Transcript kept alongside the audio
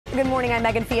Good morning, I'm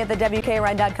Megan Fee at the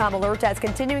WKRN.com Alert Desk,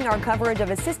 continuing our coverage of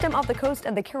a system off the coast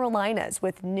of the Carolinas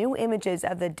with new images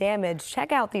of the damage.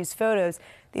 Check out these photos.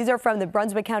 These are from the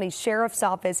Brunswick County Sheriff's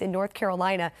Office in North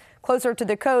Carolina. Closer to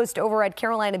the coast, over at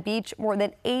Carolina Beach, more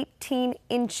than 18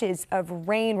 inches of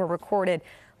rain were recorded.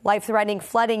 Life-threatening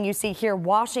flooding you see here,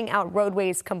 washing out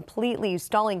roadways completely,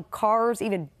 stalling cars,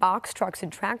 even box trucks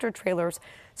and tractor trailers.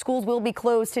 Schools will be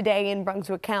closed today in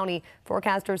Brunswick County.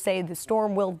 Forecasters say the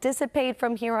storm will dissipate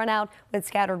from here on out, with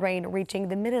scattered rain reaching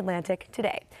the mid-Atlantic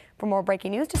today. For more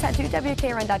breaking news, just head to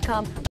WKRN.com.